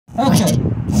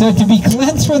So to be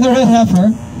cleansed for the red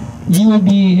heifer, you would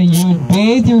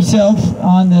bathe yourself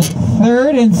on the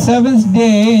 3rd and 7th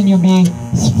day, and you'll be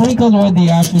sprinkled with the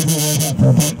ashes of the red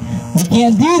heifer. But we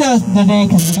can't do that today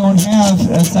because we don't have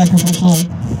a sacrificial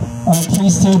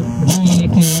priesthood doing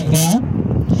anything right now.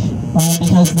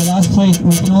 Because the last place,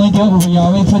 we can only do it where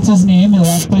Yahweh puts his name. The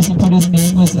last place he put his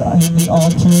name was in the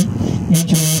altar in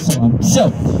Jerusalem.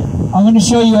 So, I'm going to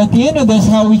show you at the end of this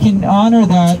how we can honor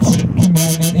that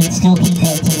commandment and still keep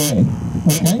that today.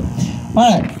 Okay?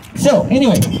 Alright, so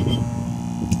anyway,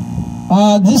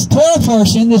 this Torah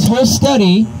portion, this whole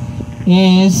study,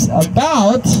 is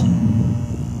about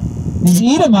these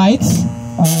Edomites.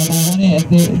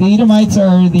 The Edomites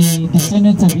are the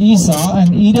descendants of Esau,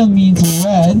 and Edom means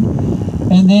red.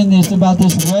 And then it's about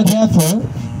this red heifer,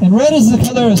 and red is the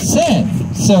color of sin.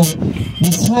 So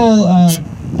this whole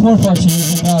Torah portion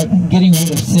is about getting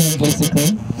rid of sin,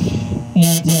 basically.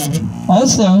 And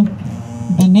also,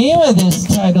 the name of this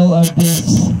title of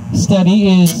this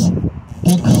study is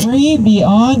Decree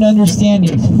Beyond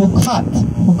Understanding,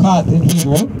 Hukat in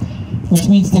Hebrew, which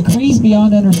means decrees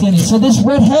beyond understanding. So this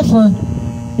red heifer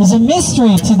is a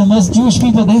mystery to the most Jewish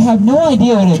people. They have no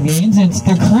idea what it means. It's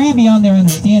decree beyond their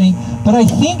understanding. But I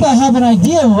think I have an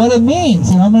idea of what it means,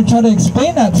 and I'm going to try to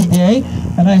explain that today,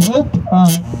 and I hope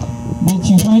that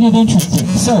you find it interesting.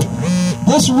 So,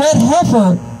 this red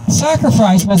heifer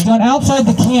sacrifice was done outside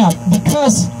the camp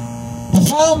because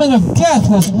defilement of death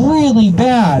was really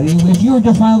bad. If you were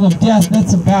defiled of death,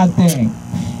 that's a bad thing.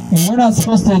 And we're not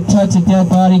supposed to touch a dead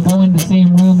body, go in the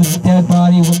same room as a dead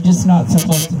body. We're just not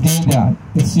supposed to do that.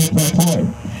 It's super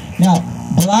important. Now,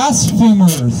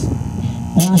 blasphemers.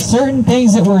 There were certain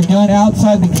things that were done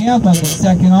outside the camp on the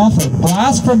second offer.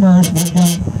 Blasphemers were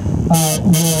done,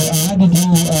 had to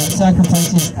do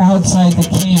sacrifices outside the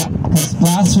camp, because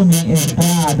blasphemy is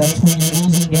bad. That's when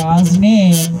you're using God's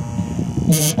name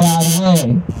in a bad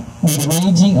way.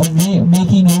 Making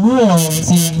a rule and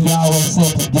saying Yahweh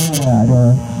said to do that,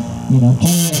 or doing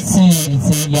a sin and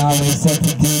saying Yahweh said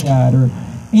to do that, or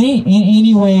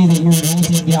any way that you're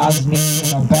using God's name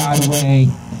in a bad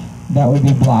way, that would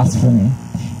be blasphemy.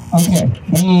 Okay,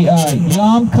 the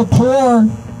Yom Kippur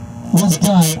was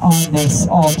done on this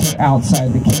altar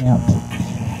outside the camp.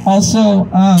 Also,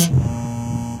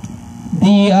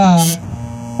 the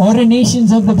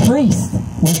ordinations of the priest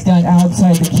was done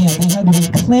outside the camp. They had to be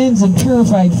cleansed and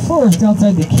purified first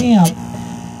outside the camp,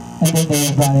 and then they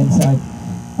were brought inside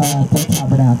the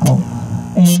tabernacle.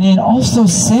 And then also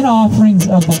sin offerings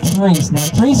of the priests. Now,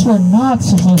 priests were not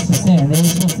supposed to sin. They were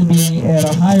supposed to be at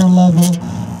a higher level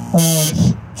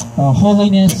of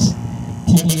holiness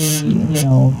to be,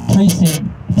 priests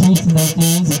in those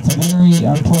days. It's very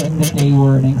important that they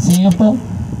were an example.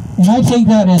 And I take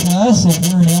that as us,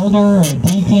 if you're an elder or a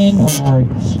deacon, or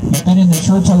you've been in the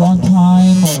church a long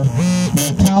time, or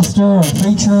you're a pastor or a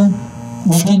preacher,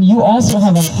 well then you also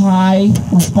have a high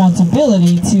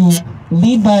responsibility to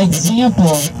lead by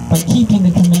example by keeping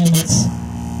the commandments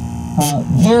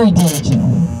very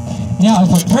diligently. Now,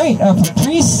 if a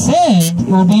priest sinned,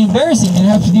 it would be embarrassing. They'd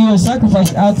have to do a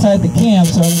sacrifice outside the camp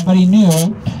so everybody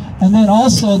knew. And then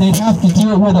also they'd have to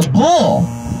do it with a bull.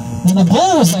 And the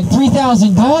bull was like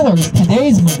 $3,000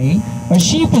 today's money. A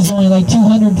sheep is only like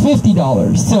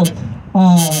 $250. So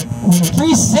when a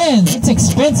priest sins, it's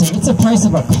expensive. It's the price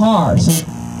of a car. So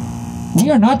we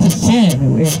are not to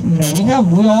sin. We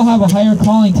all have a higher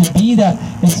calling to be that.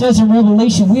 It says in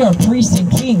Revelation, we are priests and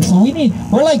kings. So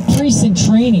we're like priests in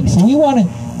training. So we want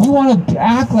to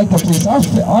act like the priests.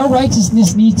 Our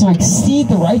righteousness needs to exceed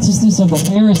the righteousness of the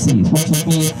Pharisees, which would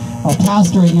be a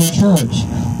pastor at your church,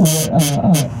 or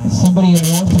somebody in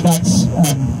the Orthodox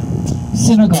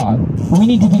synagogue. We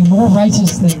need to be more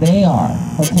righteous than they are.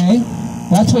 Okay,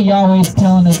 that's what Yahweh is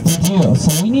telling us to do.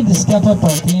 So we need to step up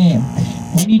our game.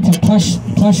 We need to push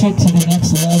it to the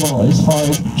next level as far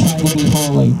as trying to be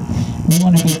holy. We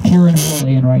want to be pure and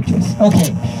holy and righteous.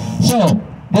 Okay, so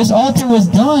this altar was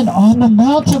done on the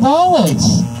Mount of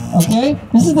Olives. Okay,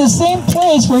 this is the same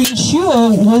place where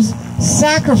Yeshua was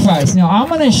sacrificed. Now I'm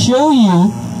going to show you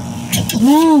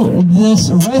through this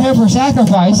red heifer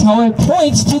sacrifice how it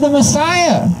points to the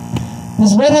Messiah.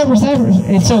 This red heifer sacrifice.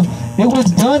 And so it was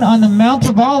done on the Mount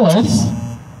of Olives.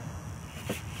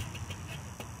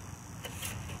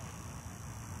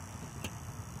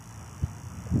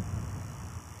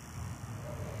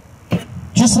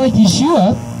 Just like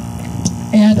Yeshua.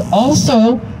 And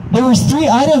also, there was 3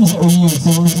 items that were used.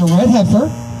 There was the red heifer,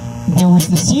 there was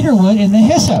the cedar wood, and the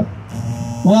hyssop.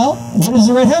 Well, what is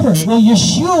the red heifer? Well,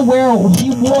 Yeshua wore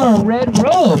a red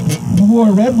robe. He wore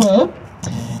a red robe.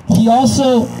 He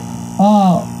also,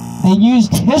 they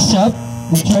used hyssop.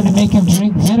 They tried to make him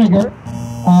drink vinegar.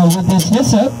 with this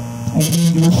hyssop, and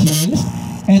he refused.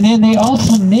 And then they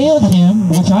also nailed him,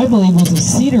 which I believe was a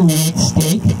cedar wood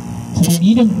stake. So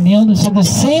they nailed him. So the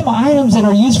same items that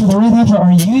are used for the red heifer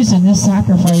are used in this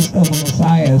sacrifice of the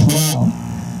Messiah as well.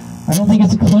 I don't think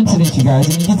it's a coincidence, you guys.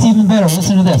 And it gets even better.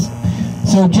 Listen to this.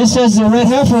 So just as the red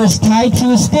heifer is tied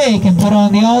to a stake and put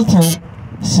on the altar,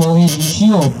 so is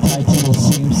Yeshua tied to the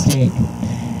same stake.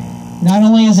 Not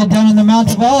only is it done on the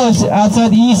Mount of Olives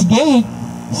outside the east gate,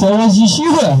 so is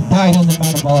Yeshua died on the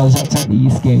Mount of Olives outside the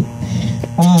east gate.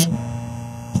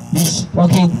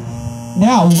 Okay,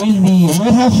 now when the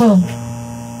red heifer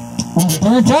was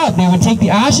burnt up, they would take the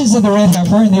ashes of the red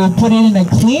heifer and they would put it in a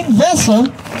clean vessel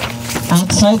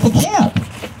outside the camp.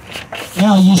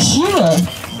 Now Yeshua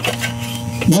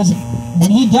when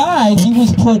he died, he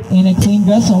was put in a clean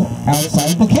vessel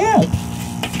outside the camp.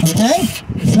 Okay?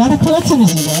 It's not a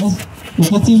coincidence, you guys. It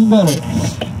gets even better.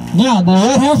 Now, the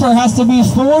red heifer has to be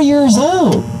 4 years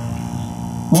old.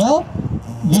 Well,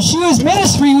 Yeshua's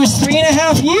ministry was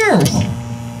 3.5 years.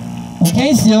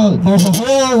 Okay, so there's a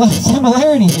whole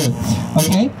similarity here.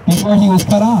 Okay, before he was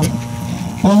cut off.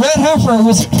 The red heifer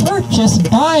was purchased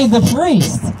by the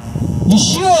priest.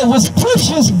 Yeshua was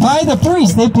purchased by the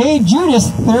priest. They paid Judas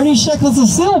 30 shekels of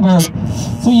silver.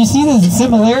 So you see the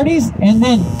similarities? And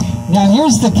then, now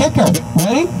here's the kicker.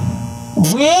 Ready?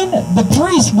 When the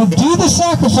priest would do the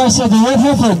sacrifice of the red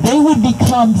heifer, they would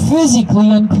become physically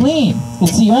unclean.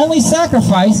 It's the only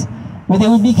sacrifice where they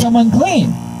would become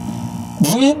unclean.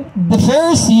 When the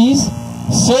Pharisees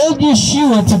sold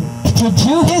Yeshua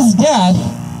to his death,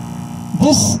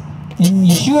 and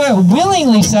Yeshua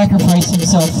willingly sacrificed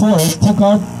himself for us, took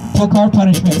our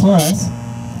punishment for us.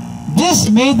 This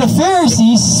made the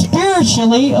Pharisees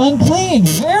spiritually unclean,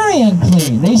 very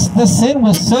unclean. The sin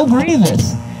was so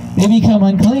grievous, they become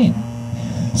unclean.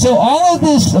 So all of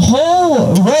this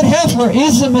whole red heifer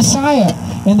is the Messiah.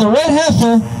 And the red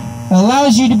heifer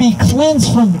allows you to be cleansed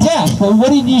from death. But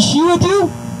what did Yeshua do?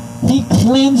 He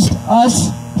cleansed us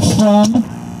from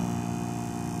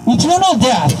eternal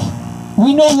death.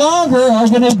 We no longer are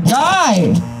going to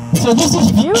die. So this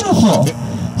is beautiful.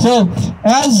 So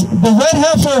as the red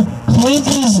heifer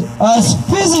cleanses us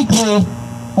physically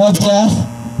of death,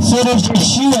 so does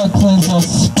Yeshua cleanse us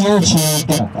spiritually of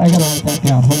death. I got to write that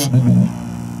down. Hold on a minute.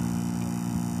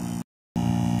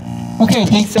 Okay,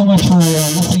 thanks so much for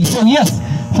listening. So yes,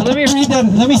 so let me read that.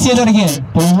 Let me say that again.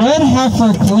 The red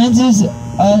heifer cleanses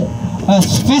us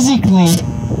physically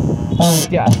of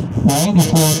death, right?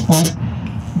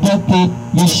 But the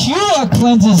Yeshua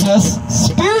cleanses us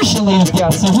spiritually of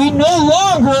death. So we no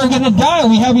longer are going to die.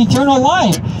 We have eternal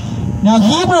life. Now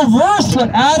he reversed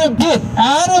what Adam did.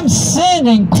 Adam sinned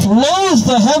and closed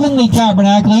the heavenly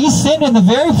tabernacle. He sinned in the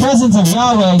very presence of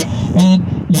Yahweh. And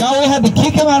Yahweh had to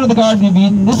kick him out of the Garden of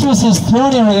Eden. This was his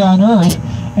throne area on earth.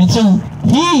 And so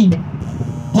he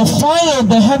defiled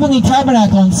the heavenly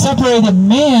tabernacle and separated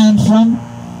man from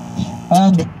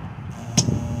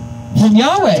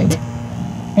Yahweh.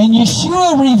 And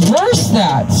Yeshua reversed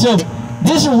that. So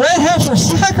this red heifer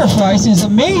sacrifice is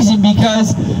amazing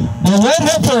because the red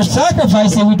heifer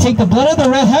sacrifice, they would take the blood of the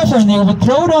red heifer and they would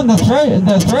throw it on the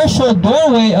threshold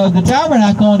doorway of the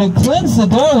tabernacle and it cleansed the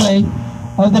doorway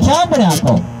of the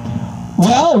tabernacle.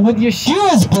 Well, with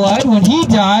Yeshua's blood, when he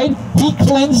died, he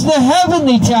cleansed the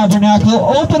heavenly tabernacle,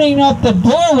 opening up the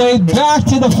doorway back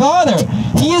to the Father.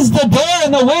 He is the door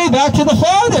and the way back to the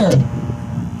Father.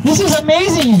 This is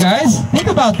amazing, you guys. Think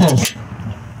about this.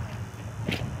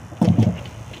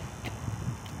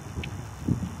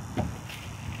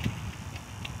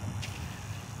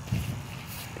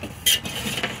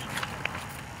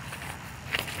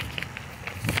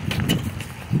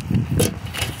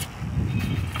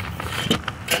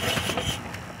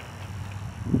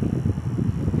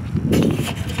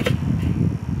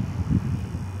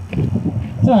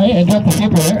 Sorry, I dropped the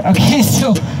paper there. Okay,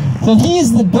 so he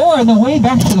is the door and the way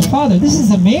back to the Father. This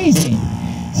is amazing.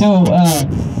 So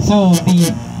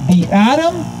the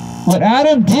Adam, what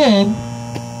Adam did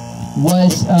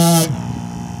was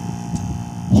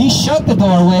he shut the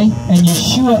doorway and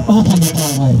Yeshua opened the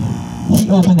doorway. He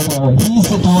opened the doorway. He's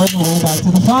the door and the way back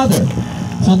to the Father.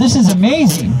 So this is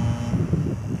amazing.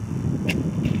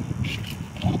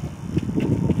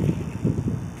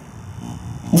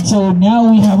 And so now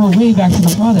we have a way back to the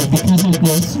Father because of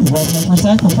this red heifer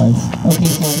sacrifice. Okay,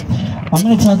 so I'm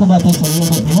going to talk about this a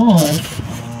little bit more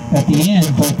at the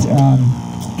end, but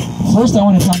first I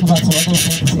want to talk about some other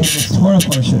things in this Torah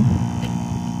portion.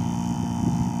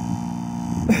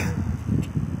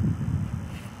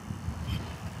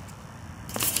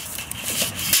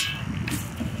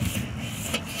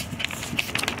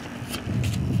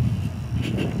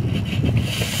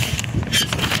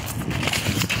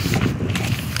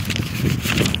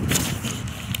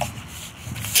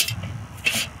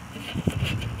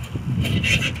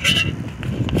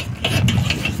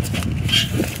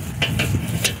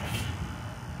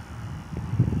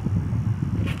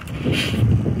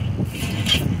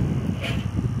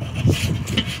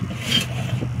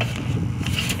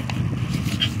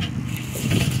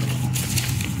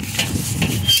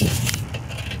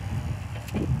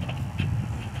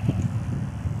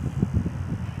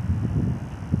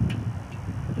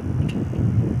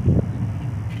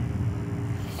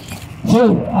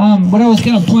 So, what I was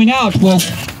going to point out was,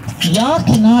 Yah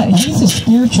cannot, he's a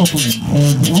spiritual being,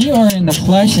 and we are in the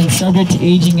flesh and subject to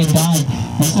aging and dying.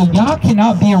 And so Yah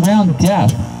cannot be around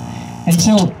death. And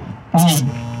so,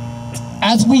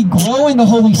 as we grow in the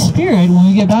Holy Spirit, when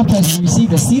we get baptized, we receive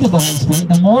the seed of the Holy Spirit.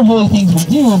 The more holy things we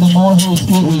do, the more Holy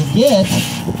Spirit we get,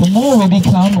 the more we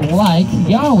become like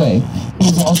Yahweh, who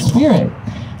is all Spirit.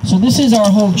 So this is our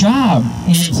whole job.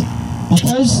 And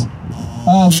because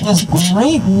of this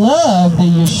great love that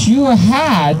Yeshua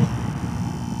had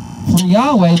for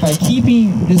Yahweh by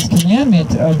keeping this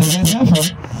commandment of the red heifer,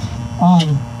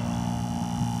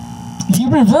 he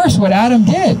reversed what Adam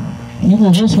did. He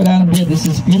reversed what Adam did. This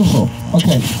is beautiful.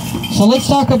 Okay, so let's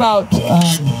talk about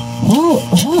who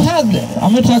had.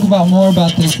 I'm going to talk about more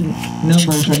about this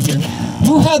numbers right here.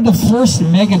 Who had the first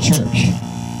megachurch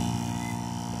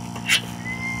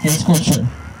in Scripture?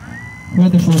 Who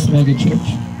had the first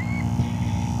megachurch?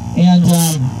 And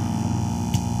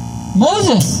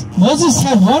Moses. Moses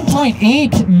had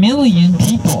 1.8 million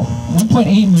people.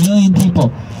 1.8 million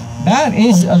people. That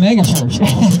is a megachurch.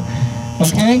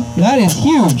 Okay, that is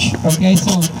huge. Okay,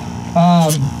 so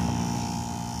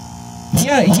he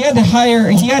had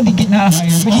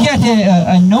to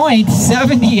anoint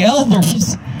 70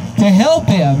 elders to help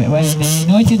him. And they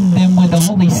anointed them with the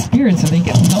Holy Spirit so they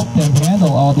could help them handle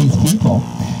all these people.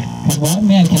 Because one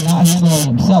man cannot handle it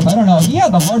himself. I don't know. He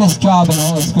had the hardest job in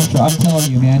all of Scripture. I'm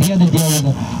telling you, man. He had to deal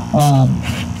with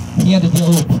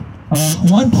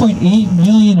 1.8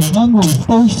 million hungry,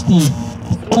 thirsty,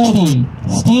 sweaty,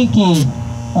 stinky,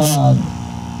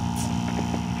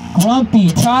 grumpy,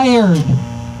 tired,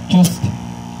 just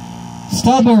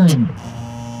stubborn,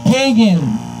 pagan,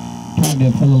 kind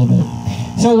of a little bit.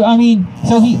 So I mean,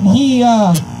 so he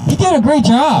did a great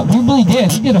job. He really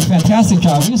did. He did a fantastic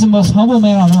job. He was the most humble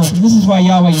man on earth, and this is why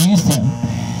Yahweh used him.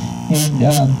 And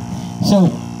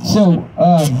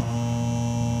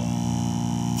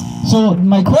so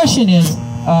my question is,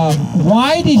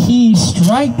 why did he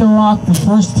strike the rock the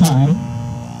first time,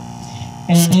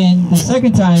 and then the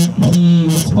second time he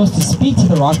was supposed to speak to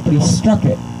the rock, but he struck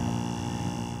it?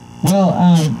 Well,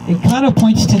 it kind of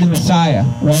points to the Messiah,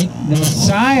 right? The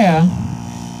Messiah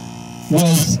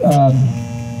was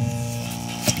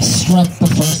struck the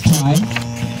first time,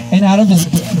 and out of his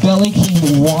belly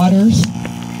came waters,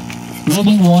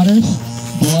 living waters,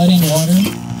 blood and water.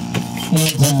 And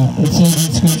it says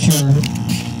in Scripture,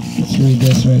 let's read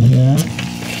this right here.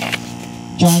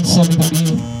 John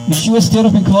 7:30. Yeshua stood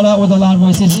up and called out with a loud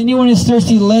voice, "If anyone is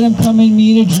thirsty, let him come in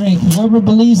me to drink. Whoever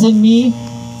believes in me,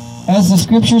 as the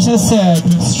Scriptures have said,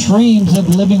 streams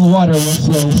of living water will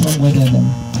flow from within them."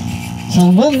 So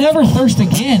we'll never thirst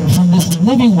again from this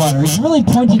living water. It's really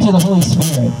pointing to the Holy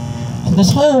Spirit. So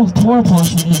this whole Torah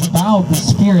portion is about the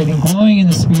Spirit and growing in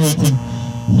the Spirit and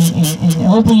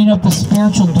opening up the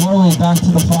spiritual doorway back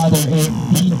to the Father.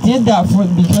 And he did that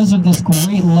because of this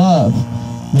great love.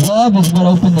 Love is what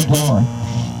opened the door.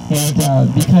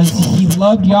 And because he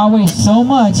loved Yahweh so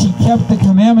much, he kept the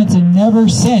commandments and never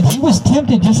sinned. He was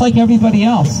tempted just like everybody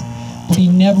else, but he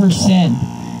never sinned.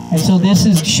 And so this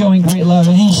is showing great love.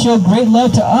 And he showed great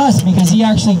love to us because he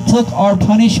actually took our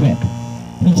punishment.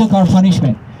 He took our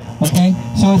punishment. Okay?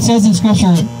 So it says in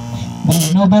Scripture,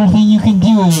 there's no better thing you can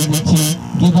do than to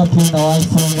give up your life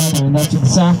for another. And that's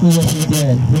exactly what he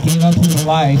did. He gave up his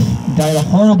life, died a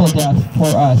horrible death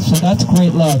for us. So that's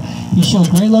great love. He showed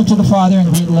great love to the Father and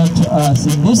great love to us.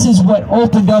 And this is what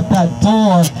opened up that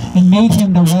door and made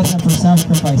him the red heifer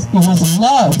sacrifice. It was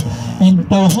love. And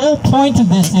the whole point of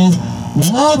this is,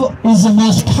 love is the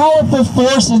most powerful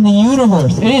force in the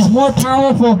universe. It is more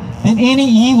powerful than any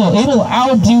evil. It will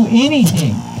outdo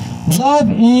anything. Love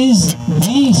is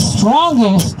the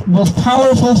strongest, most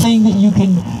powerful thing that you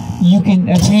can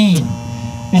attain.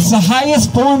 It's the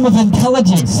highest form of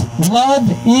intelligence. Love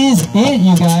is it,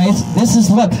 you guys. This is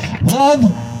love. Love,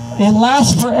 it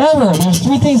lasts forever. There's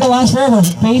three things that last forever: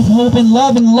 faith, hope, and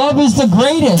love. And love is the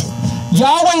greatest.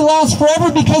 Yahweh lasts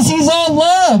forever because he's all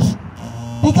love.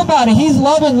 Think about it. He's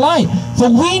love and light. So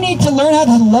we need to learn how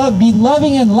to love, be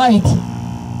loving and light,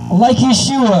 like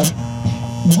Yeshua.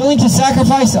 Willing to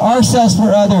sacrifice ourselves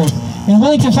for others. And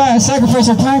willing to sacrifice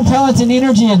our time, talents, and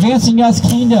energy advancing God's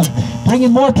kingdom.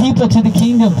 Bringing more people to the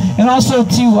kingdom. And also to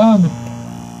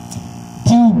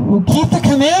keep the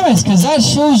commandments, because that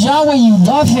shows Yahweh you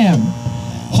love him.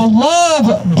 So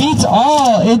love beats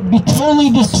all. It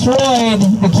totally destroyed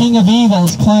the king of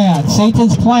evil's plan.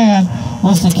 Satan's plan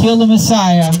was to kill the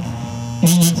Messiah.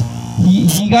 And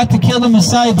he got to kill the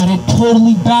Messiah, but it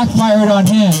totally backfired on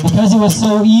him. Because it was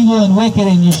so evil and wicked,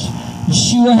 and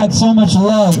Yeshua had so much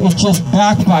love, it just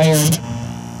backfired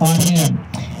on him.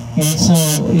 And so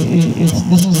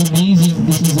this is amazing.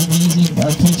 This is amazing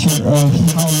picture of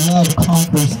how love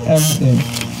conquers everything.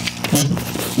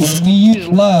 When we use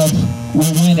love, we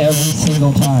win every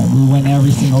single time. We win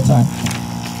every single time.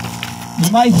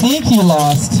 You might think you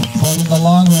lost, but in the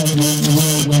long run, you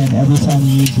will win every time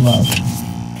you use love.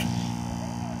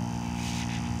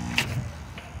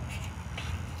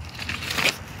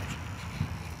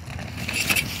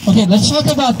 Okay, let's talk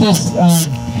about this.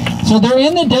 So they're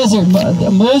in the desert,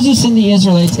 Moses and the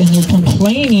Israelites, and they're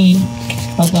complaining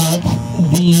about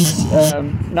these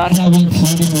not having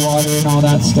food and water and all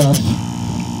that stuff.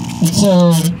 And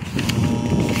so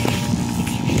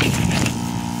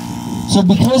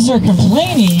because they're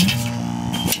complaining,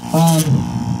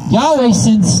 Yahweh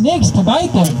sends snakes to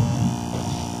bite them.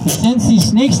 He sends these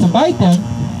snakes to bite them,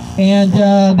 and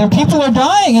their people are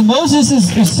dying. And Moses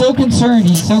is so concerned.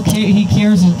 He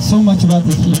cares so much about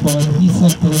these people, and he's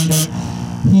like the leader.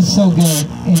 He's so good,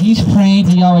 and he's praying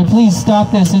to Yahweh, please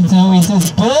stop this. And so he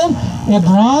says, build a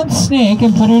bronze snake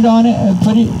and put it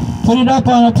up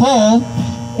on a pole,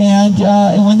 and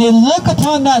when they look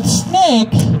upon that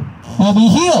snake, they'll be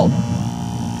healed.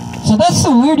 So that's the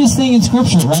weirdest thing in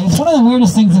Scripture, right? It's one of the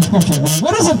weirdest things in Scripture.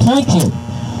 What does it point to?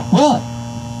 Well,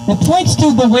 it points to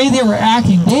the way they were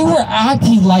acting. They were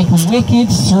acting like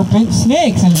wicked serpent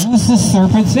snakes. And who's this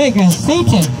serpent snake? It's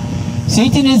Satan.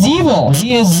 Satan is evil.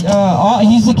 He's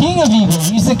the king of evil.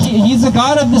 He's the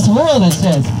god of this world, it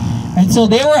says. And so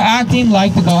they were acting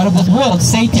like the god of this world,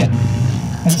 Satan.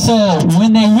 And so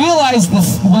when they realized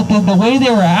the way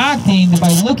they were acting by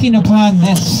looking upon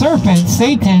this serpent,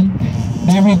 Satan,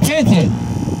 they repented.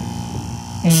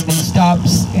 And they stopped,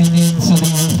 and then so they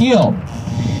were healed.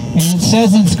 And it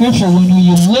says in Scripture, when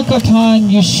you look upon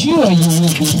Yeshua, you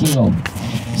will be healed.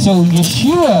 So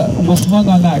Yeshua was hung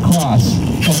on that cross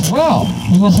as well.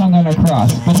 He was hung on a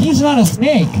cross. But he's not a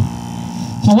snake.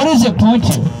 So what does it point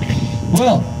to?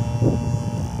 Well,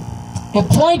 it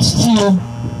points to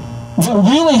what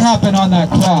really happened on that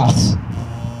cross.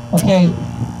 Okay,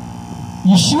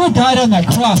 Yeshua died on that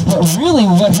cross, but really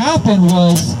what happened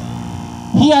was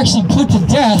he actually put to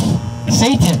death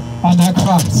Satan on that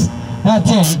cross that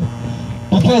day.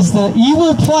 Because the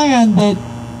evil plan that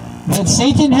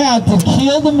Satan had to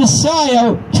kill the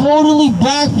Messiah totally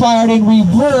backfired and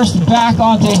reversed back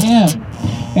onto him.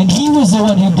 And he was the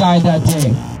one who died that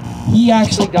day. He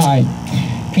actually died.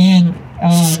 And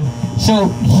so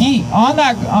he,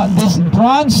 this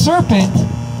bronze serpent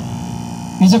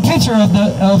is a picture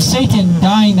of Satan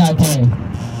dying that day.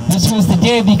 This was the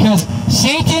day because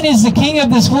Satan is the king of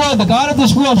this world, the god of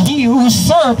this world. He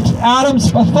usurped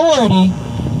Adam's authority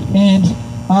and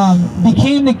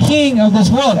became the king of this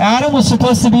world. Adam was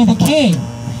supposed to be the king,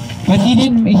 but he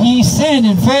didn't. He sinned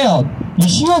and failed.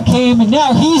 Yeshua came, and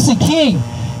now he's the king.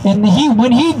 And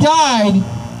when he died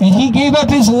and he gave up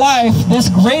his life, this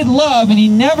great love, and he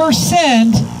never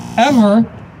sinned ever,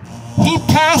 he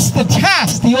passed the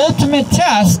test, the ultimate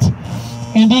test,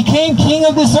 and became king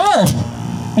of this earth.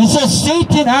 And so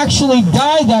Satan actually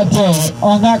died that day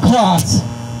on that cross,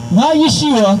 not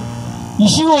Yeshua.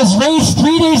 Yeshua was raised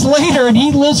 3 days later, and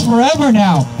he lives forever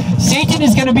now. Satan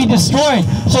is going to be destroyed.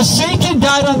 So Satan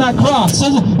died on that cross.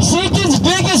 So Satan's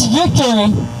biggest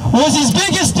victory was his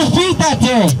biggest defeat that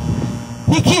day.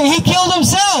 He killed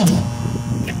himself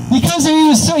because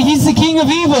he's the king of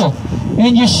evil.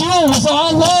 And Yeshua was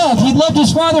all love. He loved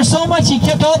his Father so much, he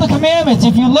kept all the commandments.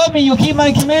 If you love me, you'll keep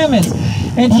my commandments.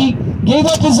 And he gave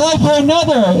up his life for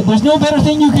another. There's no better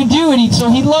thing you can do. And so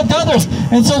he loved others.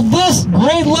 And so this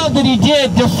great love that he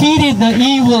did defeated the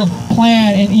evil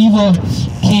plan and evil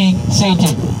king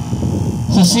Satan.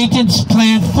 So Satan's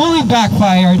plan fully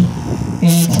backfired,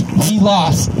 and he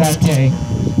lost that day.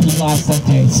 He lost that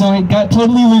day. So it got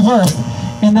totally reversed.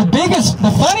 And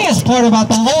the funniest part about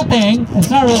the whole thing, it's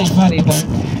not really funny, but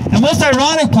the most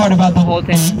ironic part about the whole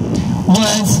thing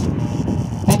was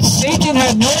that Satan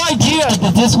had no idea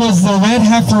that this was the red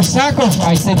heifer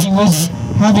sacrifice that he was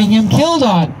having him killed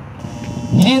on.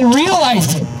 He didn't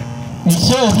realize it. And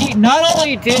so not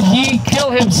only did he kill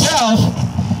himself,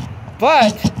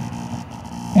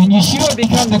 and Yeshua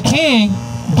become the king,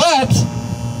 but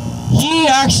he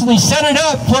actually set it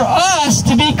up for us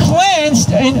to be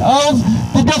cleansed of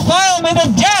the defilement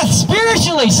of death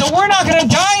spiritually. So we're not going to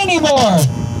die anymore.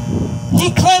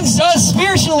 He cleansed us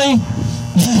spiritually.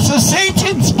 So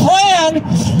Satan's plan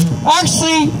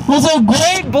actually was a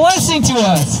great blessing to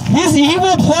us. His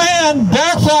evil plan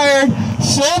backfired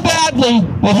so badly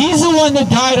that he's the one that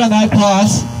died on that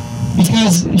cross,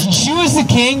 because Yeshua's the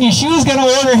king. Yeshua's going to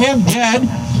order him dead.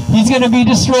 He's going to be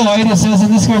destroyed, it says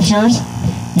in the Scriptures.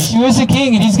 Yeshua's the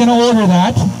king, and he's going to order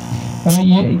that.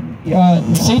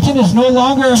 Satan is no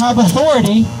longer have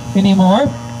authority anymore.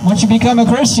 Once you become a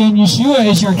Christian, Yeshua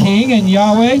is your king and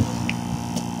Yahweh.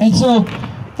 And so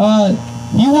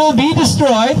he will be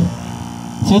destroyed.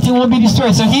 Satan will be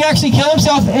destroyed. So he actually killed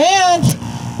himself, and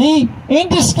in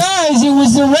disguise, it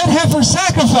was the red heifer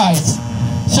sacrifice.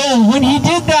 So when he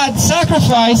did that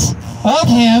sacrifice of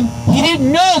him, he didn't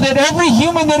know that every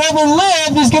human that ever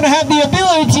lived is going to have the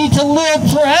ability to live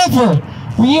forever.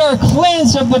 We are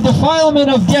cleansed of the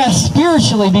defilement of death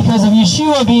spiritually because of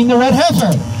Yeshua being the red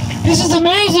heifer. This is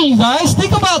amazing, you guys.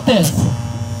 Think about this.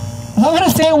 I'm going to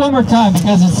say it one more time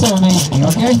because it's so amazing,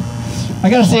 okay? I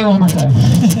got to say it one more time.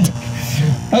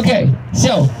 Okay,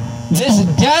 so this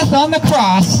death on the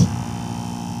cross,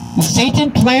 the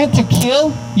Satan planned to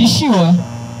kill Yeshua,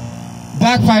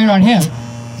 backfired on him.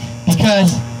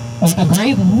 Because of the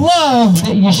great love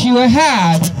that Yeshua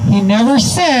had, he never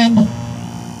sinned,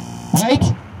 right?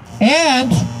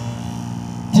 And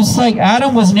just like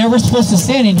Adam was never supposed to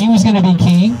sin and he was going to be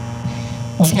king,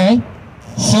 okay,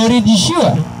 so did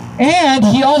Yeshua. And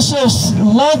he also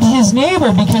loved his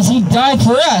neighbor because he died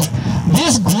for us.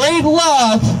 This great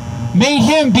love made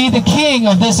him be the king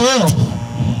of this earth.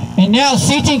 And now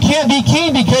Satan can't be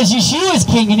king because Yeshua is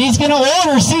king, and he's going to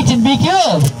order Satan to be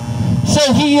killed.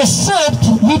 So he usurped,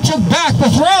 he took back the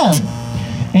throne.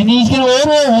 And he's going to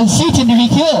order Satan to be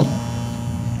killed.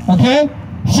 Okay?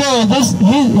 So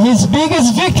his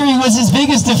biggest victory was his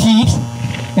biggest defeat.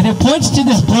 And it points to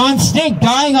this bronze snake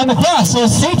dying on the cross. So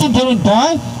Satan didn't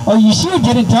die, or Yeshua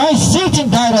didn't die. Satan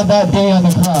died on that day on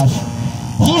the cross.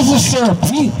 He's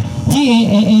usurped.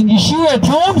 And Yeshua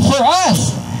atoned for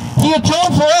us. He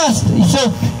atoned for us. So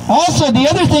also the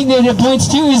other thing that it points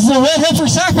to is the red heifer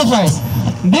sacrifice.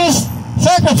 This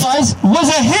sacrifice was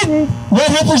a hidden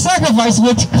red heifer sacrifice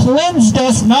which cleansed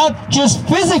us not just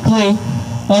physically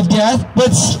of death,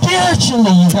 but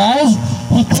spiritually, you guys.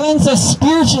 He cleansed us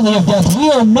spiritually of death.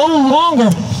 We are no longer,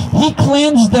 he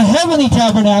cleansed the heavenly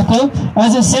tabernacle,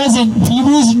 as it says in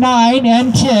Hebrews 9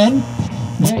 and 10,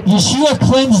 that Yeshua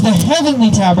cleansed the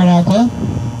heavenly tabernacle,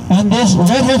 and this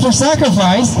red heifer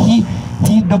sacrifice,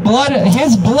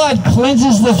 his blood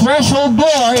cleanses the threshold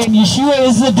door, and Yeshua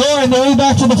is the door and the way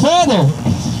back to the Father.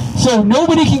 So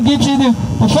nobody can get to the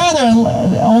Father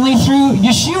only through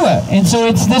Yeshua. And so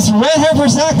it's this red heifer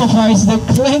sacrifice that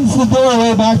cleanses the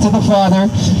doorway back to the Father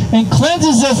and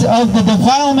cleanses us of the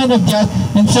defilement of death.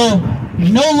 And so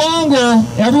no longer,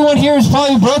 everyone here has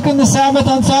probably broken the Sabbath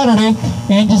on Saturday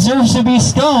and deserves to be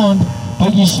stoned,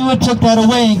 but Yeshua took that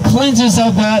away and cleanses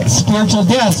of that spiritual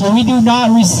death. So we do not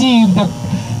receive the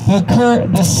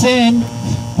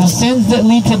sins that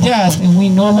lead to death, and we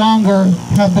no longer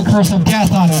have the curse of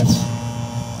death on us.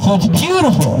 So it's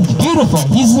beautiful. It's beautiful.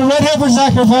 He's the red heifer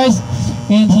sacrifice,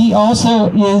 and he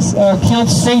also is killed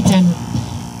Satan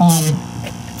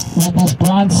with this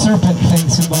bronze serpent thing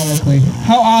symbolically.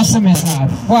 How awesome is that?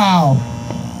 Wow.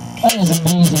 That is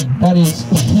amazing. That is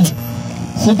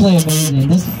simply amazing.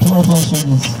 This Torah portion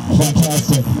is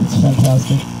fantastic. It's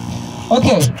fantastic.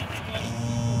 Okay.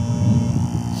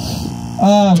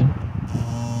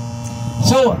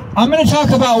 So I'm going to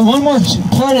talk about one more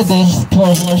part of this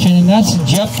Torah portion, and that's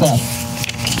Jephthah.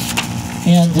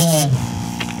 And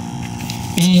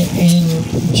in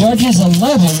Judges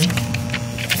 11,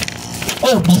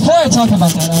 before I talk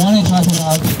about that, I want to talk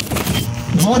about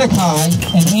Mordecai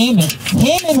and Haman.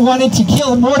 Haman wanted to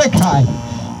kill Mordecai,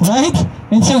 right?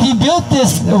 And so he built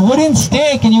this wooden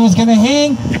stake, and he was going to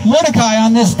hang Mordecai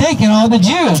on this stake and all the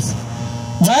Jews,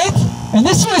 right? And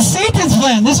this was Satan's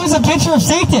plan. This was a picture of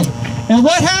Satan. And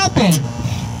what happened?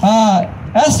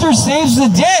 Esther saves the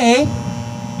day,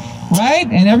 right?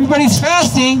 And everybody's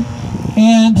fasting,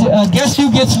 and guess who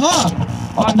gets hung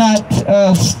on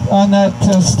that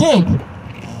stake?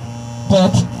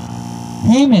 But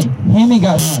Haman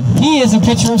got hung. He is a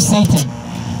picture of Satan.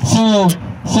 So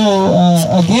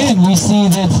again, we see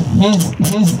that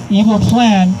his evil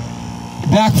plan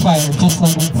backfired, just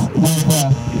like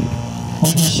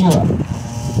with Yeshua.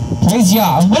 Praise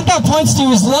Yah. What that points to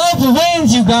is love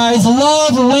wins, you guys.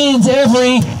 Love wins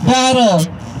every battle.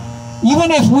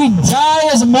 Even if we die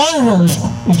as martyrs,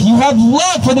 if you have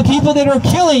love for the people that are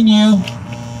killing you,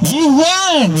 you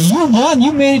won. You won.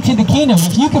 You made it to the kingdom.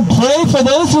 If you can pray for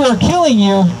those who are killing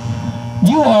you,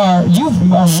 you've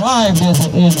arrived as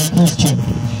a Christian.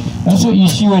 That's what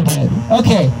Yeshua did.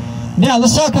 Okay. Now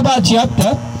let's talk about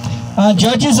Jephthah.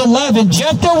 Judges 11.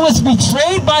 Jephthah was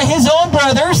betrayed by his own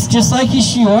brothers, just like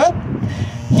Yeshua.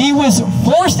 He was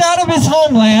forced out of his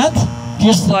homeland,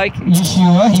 just like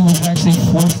Yeshua. He was actually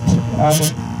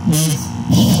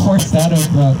forced out of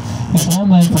his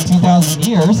homeland for 2,000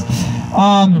 years.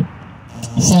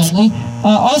 sadly.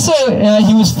 Also,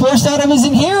 he was forced out of his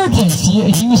inheritance.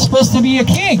 He was supposed to be a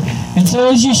king, and so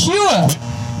was Yeshua.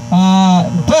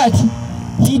 But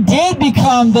he did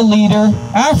become the leader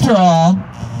after all,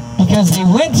 because they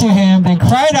went to him, they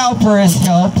cried out for his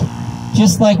help,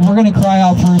 just like we're going to cry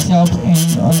out for his help when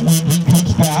he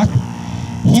comes back.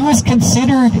 He was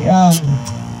considered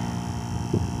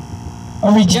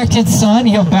a rejected son,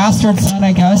 a bastard son,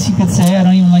 I guess you could say. I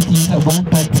don't even like to use that word,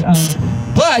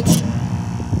 but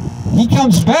he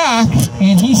comes back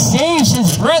and he saves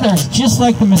his brothers, just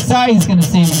like the Messiah is going to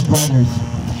save his brothers.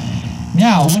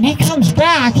 Now, when he comes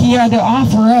back, he had to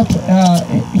offer up,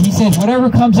 he said, whatever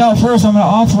comes out first, I'm going to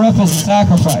offer up as a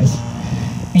sacrifice.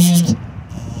 And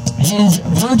his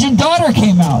virgin daughter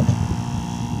came out.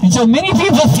 And so many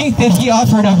people think that he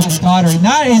offered up his daughter. And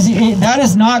that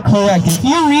is not correct. If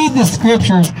you read the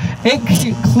scriptures, it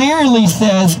clearly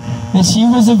says that she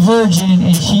was a virgin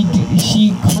and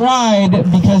she cried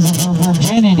because of her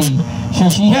virginity. So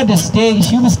she had to stay,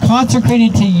 she was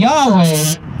consecrated to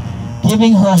Yahweh,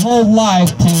 giving her whole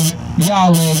life to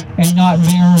Yahweh and not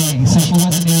marrying. So she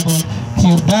wasn't able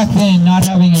to, back then, not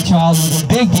having a child was a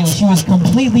big deal. She was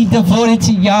completely devoted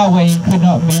to Yahweh and could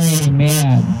not marry any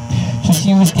man. So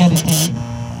she was dedicated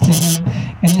to him.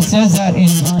 And it says that in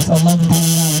verse 11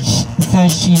 it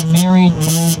says she married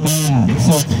no man.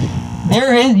 So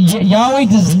Yahweh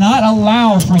does not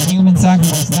allow for human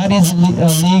sacrifice. That is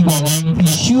illegal. I mean,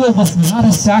 Yeshua was not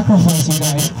a sacrifice, you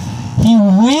guys. He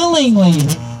willingly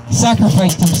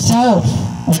sacrificed himself.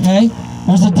 Okay?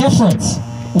 There's a difference.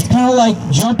 It's kind of like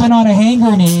jumping on a hand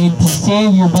grenade to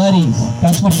save your buddies.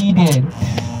 That's what he did.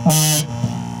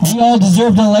 We all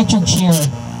deserved an electric chair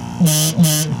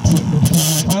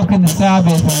because we broken the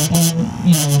Sabbath or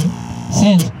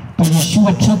sinned. But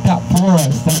Yeshua took that for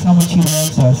us. That's how much he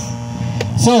loves us.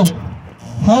 So,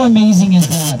 how amazing is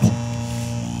that?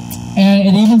 And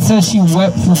it even says she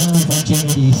wept for her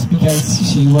virginity because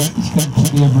she was going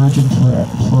to be a virgin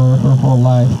for her whole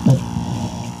life. But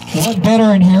what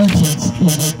better inheritance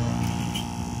is it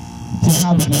to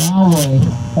have Yahweh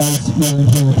as your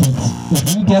inheritance?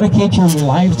 If you dedicate your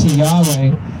life to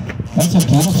Yahweh, that's a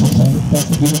beautiful thing. That's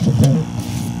a beautiful thing.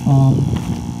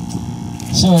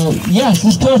 So, yes,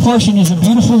 this Torah portion is a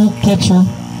beautiful picture.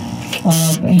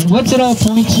 And what's it all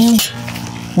point to?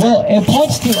 Well, it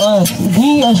points to us.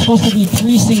 We are supposed to be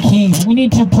priests and kings. We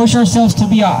need to push ourselves to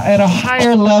be at a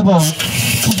higher level,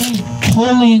 to be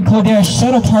holy and kodesh,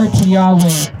 set apart to Yahweh,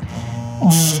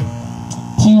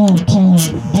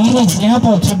 to be an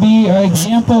example, to be an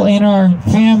example in our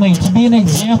family, to be an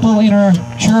example in our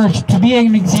church, to be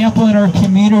an example in our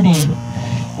community.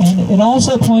 And it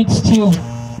also points to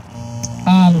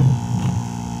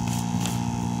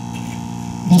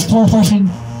this Torah portion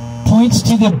points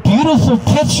to the beautiful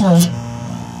picture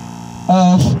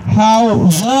of how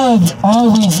love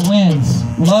always wins.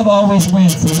 Love always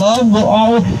wins. Love will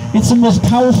always, it's the most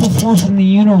powerful force in the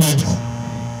universe.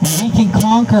 And we can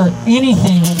conquer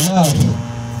anything with love.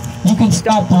 You can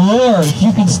stop wars.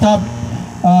 You can stop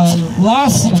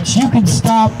lawsuits. You can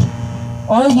stop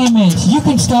arguments. You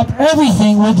can stop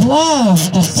everything with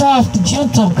love. The soft,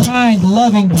 gentle, kind,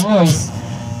 loving voice.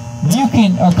 You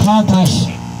can accomplish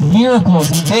miracles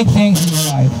and big things in your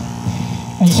life.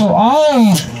 And so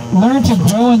always learn to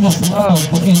grow in this love.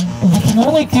 And we can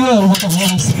only do it with the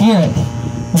Holy Spirit.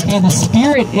 Okay, the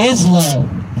Spirit is love.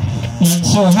 And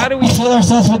so how do we fill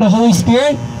ourselves with the Holy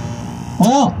Spirit?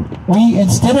 Well, we,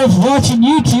 instead of watching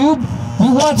YouTube, we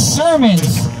watch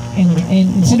sermons. And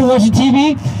instead of watching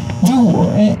TV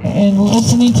and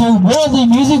listening to worldly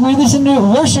music, we listen to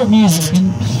worship music.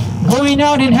 And going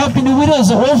out and helping the widows,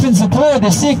 the orphans, the poor, the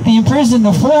sick, the imprisoned,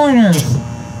 the foreigners.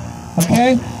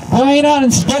 Okay? Going out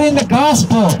and spreading the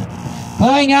gospel.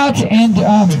 Going out and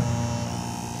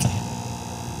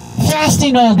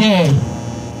fasting all day.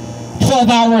 12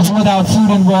 hours without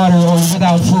food and water, or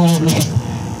without food at least.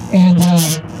 And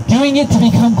doing it to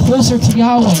become closer to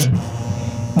Yahweh.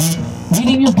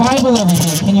 Reading your Bible every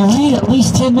day. Can you read at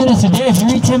least 10 minutes a day? If you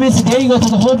read 10 minutes a day, you go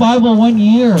through the whole Bible in 1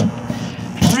 year.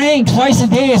 Praying twice a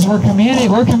day as we're commanded.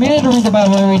 We're commanded to read the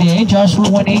Bible every day. Joshua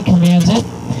 1:8 commands it.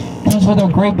 Comes with a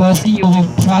great blessing. You'll be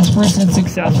prosperous and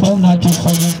successful, not just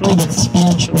financially, but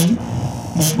spiritually.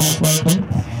 Most likely.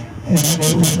 And then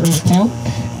it refers to.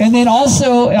 And then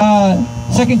also,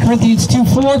 2 Corinthians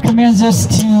 2:4 commands us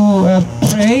to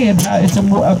pray, and it's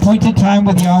an appointed time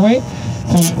with Yahweh.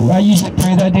 So I usually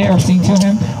pray that day or sing to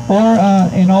Him. Or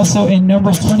and also in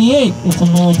Numbers 28, it's a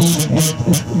melody, and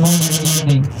it's morning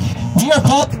and evening. We are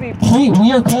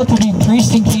called to be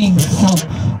priests and kings. So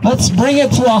Let's bring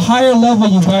it to a higher level,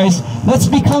 you guys. Let's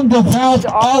become devout,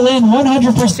 all in,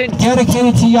 100%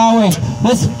 dedicated to Yahweh.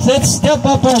 Let's step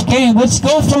up our game. Let's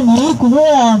go from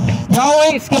lukewarm.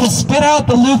 Yahweh is going to spit out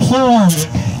the lukewarm.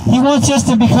 He wants us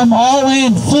to become all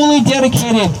in, fully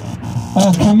dedicated,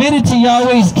 committed to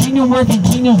Yahweh's kingdom work and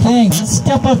kingdom things. Let's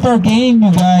step up our game,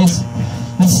 you guys.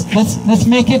 Let's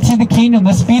make it to the kingdom.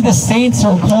 Let's be the saints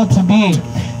we're called to be.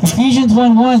 Ephesians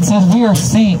 1:1 says we are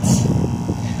saints.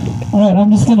 All right,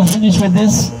 I'm just going to finish with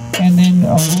this, and then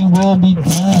we will be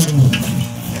done.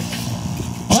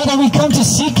 Father, we come to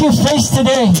seek your face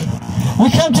today.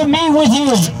 We come to meet with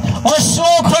you. Our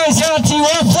soul cries out to you.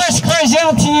 Our flesh cries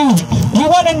out to you. We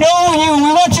want to know you.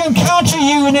 We want to encounter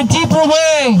you in a deeper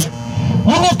way.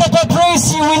 We lift up our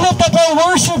praise to you. We lift up our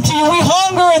worship to you. We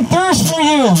hunger and thirst for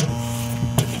you.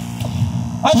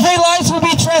 I pray lives will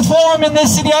be transformed in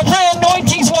this city. I pray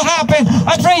anointings will happen.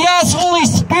 I pray Yah's Holy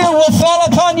Spirit will fall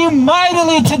upon you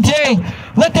mightily today.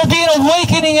 Let there be an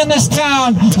awakening in this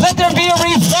town. Let there be a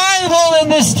revival in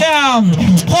this town.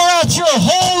 Pour out your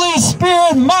Holy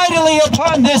Spirit mightily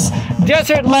upon this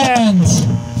desert land.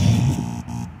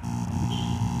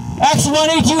 Acts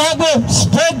 1:8, you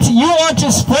are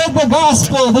to spread the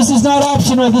gospel. This is not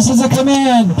optional. This is a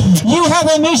command. You have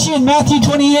a mission, Matthew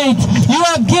 28. You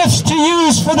have gifts to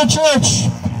use for the church.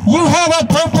 You have a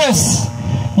purpose.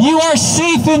 You are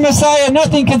safe in Messiah.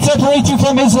 Nothing can separate you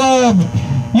from His love.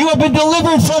 You have been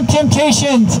delivered from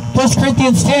temptations. 1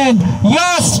 Corinthians 10.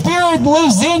 Yah's Spirit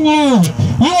lives in you.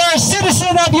 You are a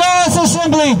citizen of Yah's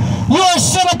assembly. You are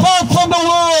set apart from the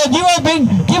world. You have been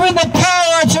given the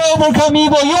power to overcome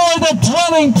evil. You are the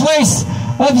dwelling place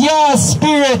of Yah's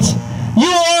Spirit.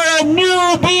 You are a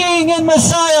new being in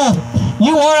Messiah.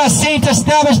 You are a saint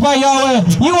established by Yahweh.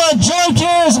 You are joint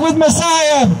heirs with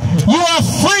Messiah. You are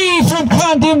free from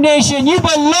condemnation. You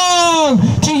belong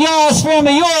to Yah's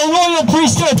family. You are a royal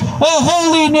priesthood, a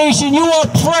holy nation. You are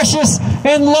precious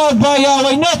and loved by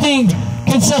Yahweh. Nothing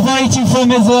can separate you from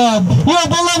His love. You are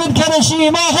beloved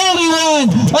Kedoshim, a holy one,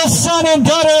 a son and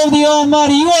daughter of the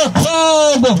Almighty. You are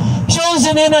called,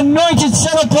 chosen and anointed,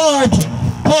 set apart,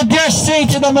 Kodesh,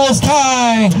 saint to the Most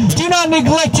High. Do not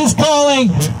neglect His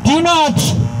calling. Do not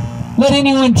let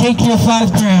anyone take your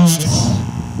 5 crowns.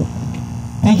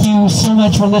 Thank you so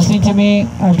much for listening to me.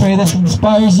 I pray this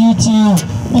inspires you to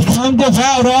become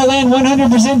devout, all in,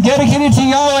 100% dedicated to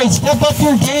Yahweh. Step up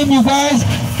your game, you guys,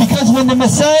 because when the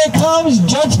Messiah comes,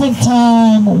 judgment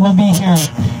time will be here.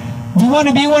 We want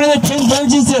to be one of the 10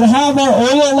 virgins that have our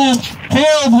oil lamp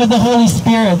filled with the Holy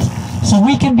Spirit, so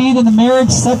we can be the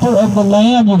marriage supper of the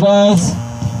Lamb, you guys.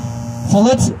 So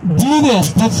let's do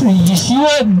this. Let's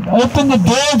Yeshua open the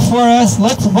door for us.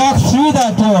 Let's walk through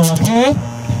that door, okay?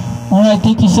 All right,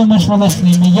 thank you so much for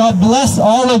listening. May God bless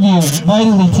all of you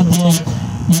mightily today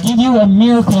and give you a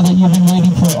miracle that you've been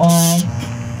waiting for all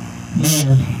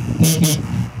year. Thank you.